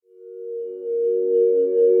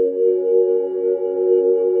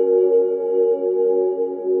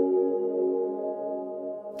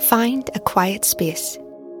Find a quiet space.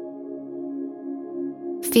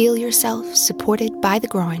 Feel yourself supported by the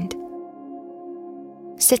ground,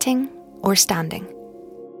 sitting or standing.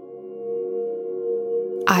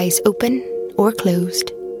 Eyes open or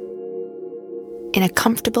closed, in a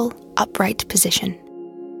comfortable, upright position.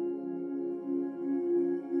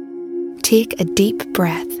 Take a deep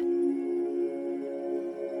breath.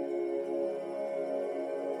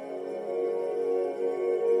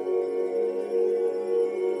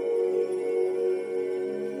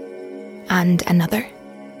 And another.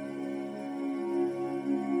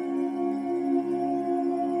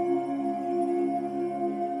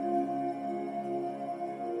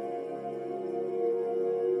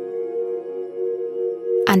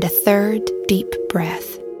 And a third deep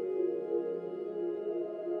breath.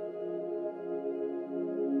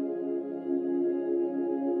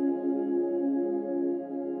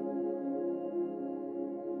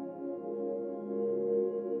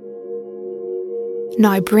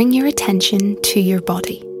 Now bring your attention to your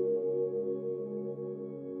body.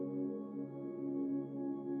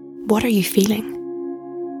 What are you feeling?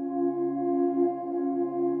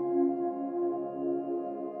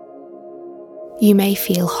 You may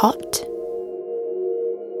feel hot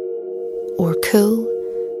or cool,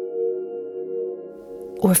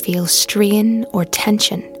 or feel strain or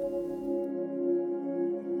tension.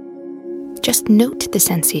 Just note the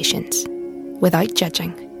sensations without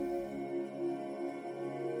judging.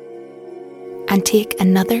 And take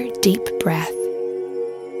another deep breath.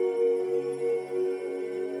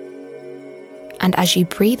 And as you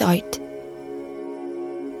breathe out,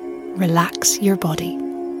 relax your body.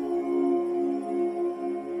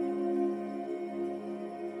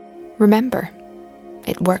 Remember,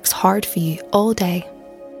 it works hard for you all day.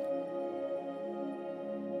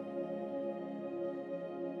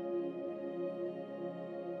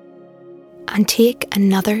 And take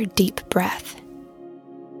another deep breath.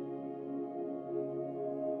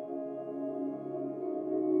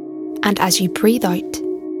 And as you breathe out,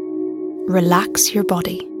 relax your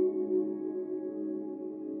body.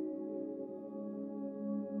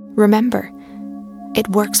 Remember, it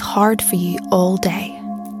works hard for you all day.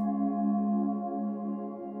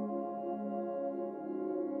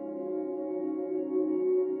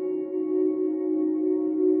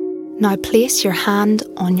 Now place your hand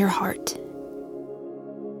on your heart.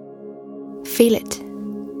 Feel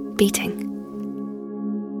it beating.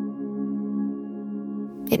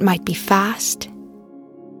 It might be fast,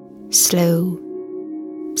 slow,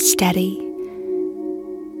 steady.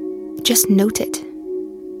 Just note it.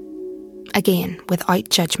 Again, without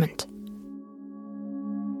judgment.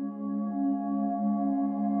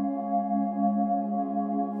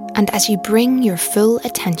 And as you bring your full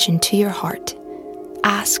attention to your heart,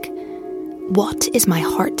 ask, what is my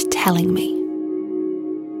heart telling me?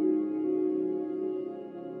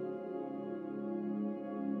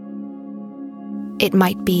 It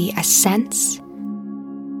might be a sense,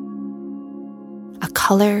 a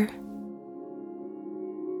colour,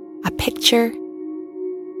 a picture,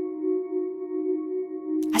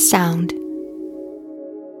 a sound.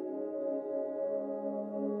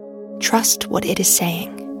 Trust what it is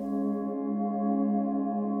saying.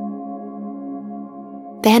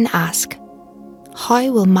 Then ask,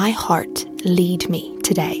 how will my heart lead me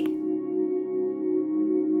today?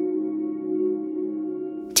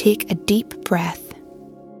 Take a deep breath.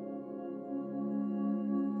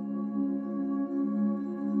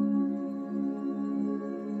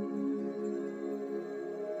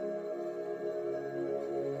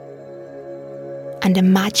 And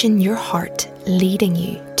imagine your heart leading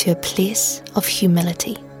you to a place of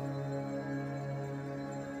humility.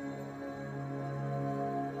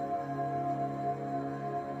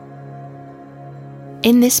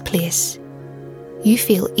 In this place, you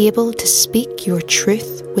feel able to speak your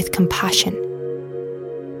truth with compassion,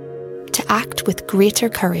 to act with greater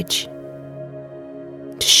courage,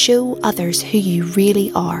 to show others who you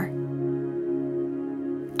really are,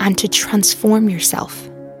 and to transform yourself,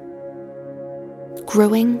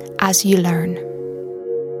 growing as you learn.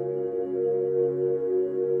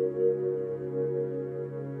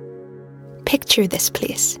 Picture this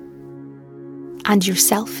place and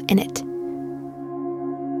yourself in it.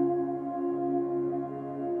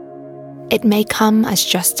 It may come as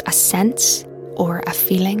just a sense or a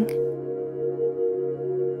feeling,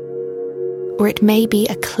 or it may be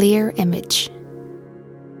a clear image,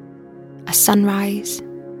 a sunrise,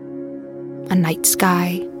 a night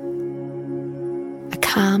sky, a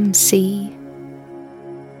calm sea,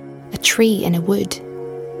 a tree in a wood.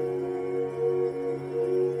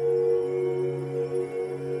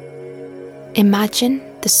 Imagine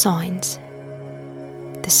the sounds,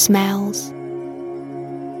 the smells,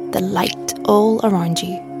 the light all around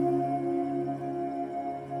you.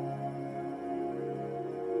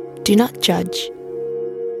 Do not judge.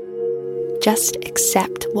 Just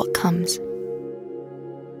accept what comes.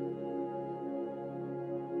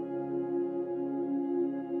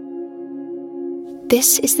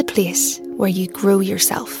 This is the place where you grow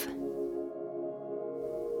yourself,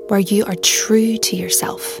 where you are true to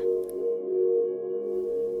yourself,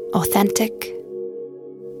 authentic,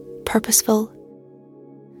 purposeful,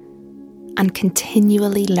 and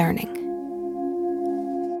continually learning.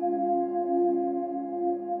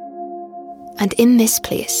 And in this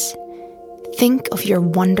place, think of your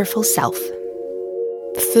wonderful self,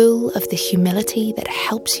 full of the humility that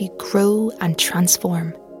helps you grow and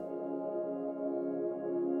transform.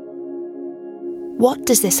 What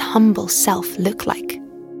does this humble self look like?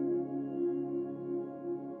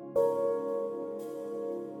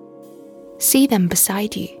 See them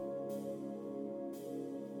beside you.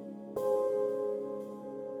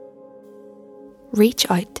 Reach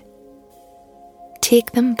out.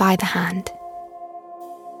 Take them by the hand.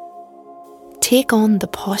 Take on the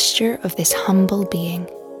posture of this humble being.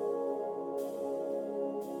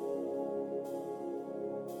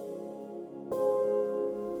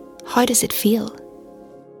 How does it feel?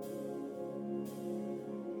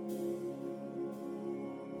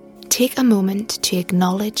 Take a moment to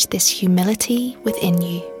acknowledge this humility within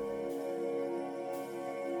you.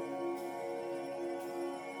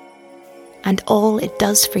 And all it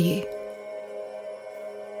does for you.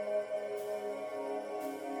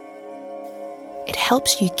 It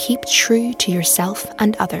helps you keep true to yourself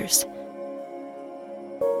and others,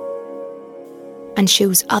 and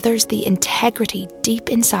shows others the integrity deep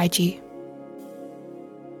inside you.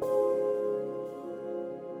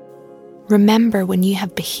 Remember when you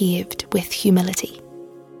have behaved with humility.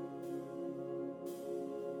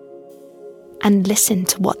 And listen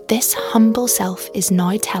to what this humble self is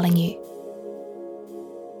now telling you.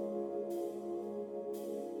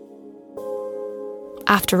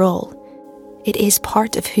 After all, it is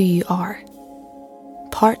part of who you are,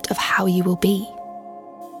 part of how you will be.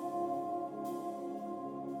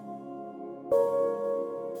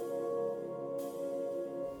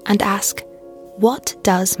 And ask, what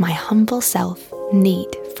does my humble self need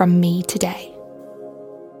from me today?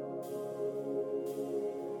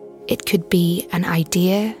 It could be an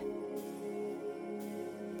idea,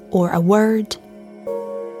 or a word,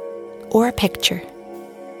 or a picture.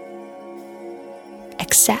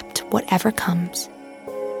 Accept whatever comes.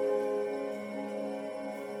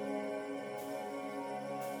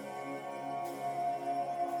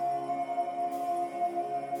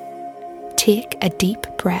 Take a deep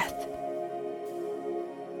breath.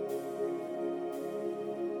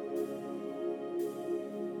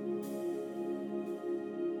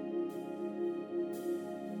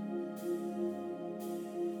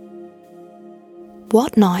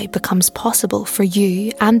 What now becomes possible for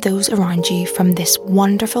you and those around you from this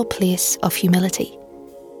wonderful place of humility?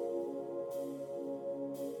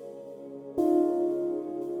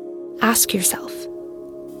 Ask yourself,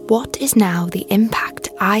 what is now the impact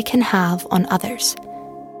I can have on others?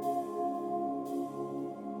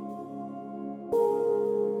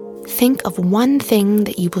 Think of one thing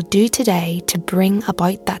that you will do today to bring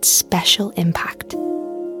about that special impact.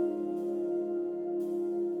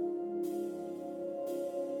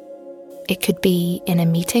 It could be in a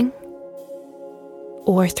meeting,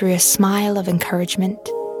 or through a smile of encouragement,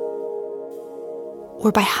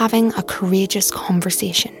 or by having a courageous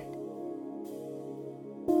conversation.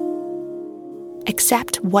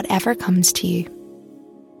 Accept whatever comes to you.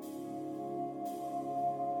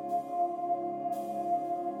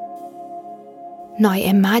 Now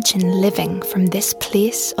imagine living from this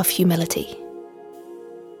place of humility,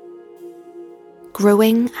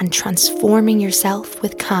 growing and transforming yourself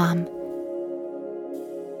with calm,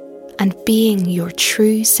 and being your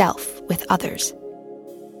true self with others.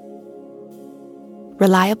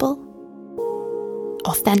 Reliable,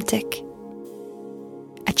 authentic,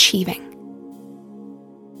 achieving.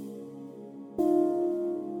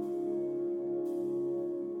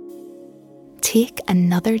 Take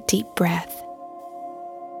another deep breath.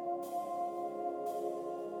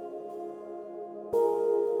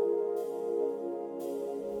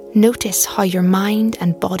 Notice how your mind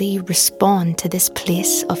and body respond to this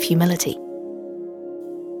place of humility.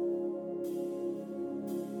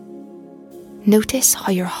 Notice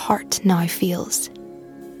how your heart now feels.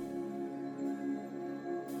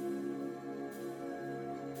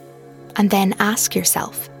 And then ask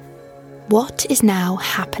yourself, what is now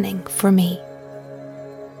happening for me?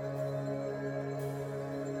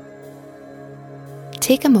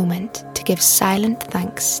 Take a moment to give silent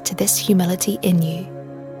thanks to this humility in you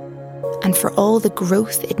and for all the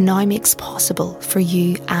growth it now makes possible for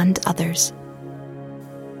you and others.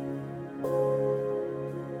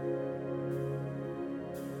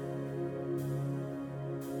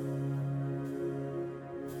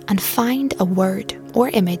 And find a word or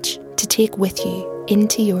image to take with you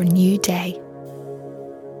into your new day.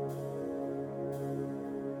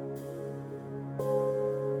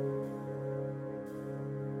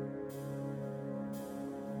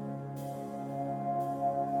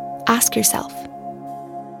 Ask yourself,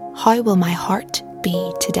 how will my heart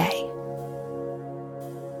be today?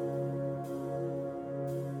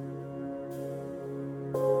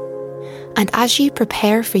 And as you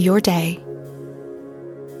prepare for your day,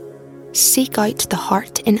 seek out the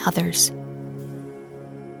heart in others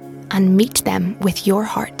and meet them with your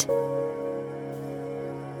heart.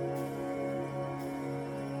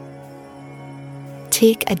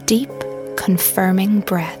 Take a deep, confirming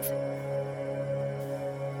breath.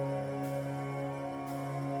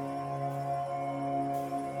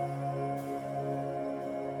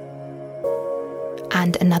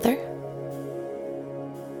 And another.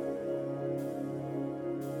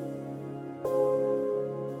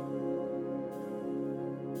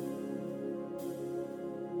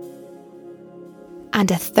 And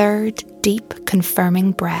a third deep,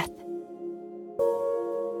 confirming breath.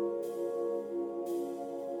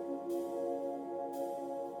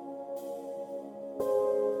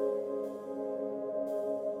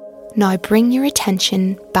 Now bring your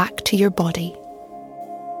attention back to your body,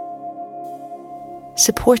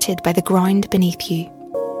 supported by the ground beneath you,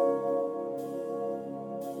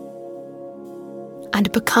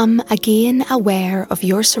 and become again aware of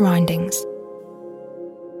your surroundings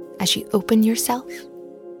as you open yourself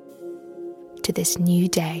to this new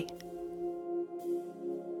day.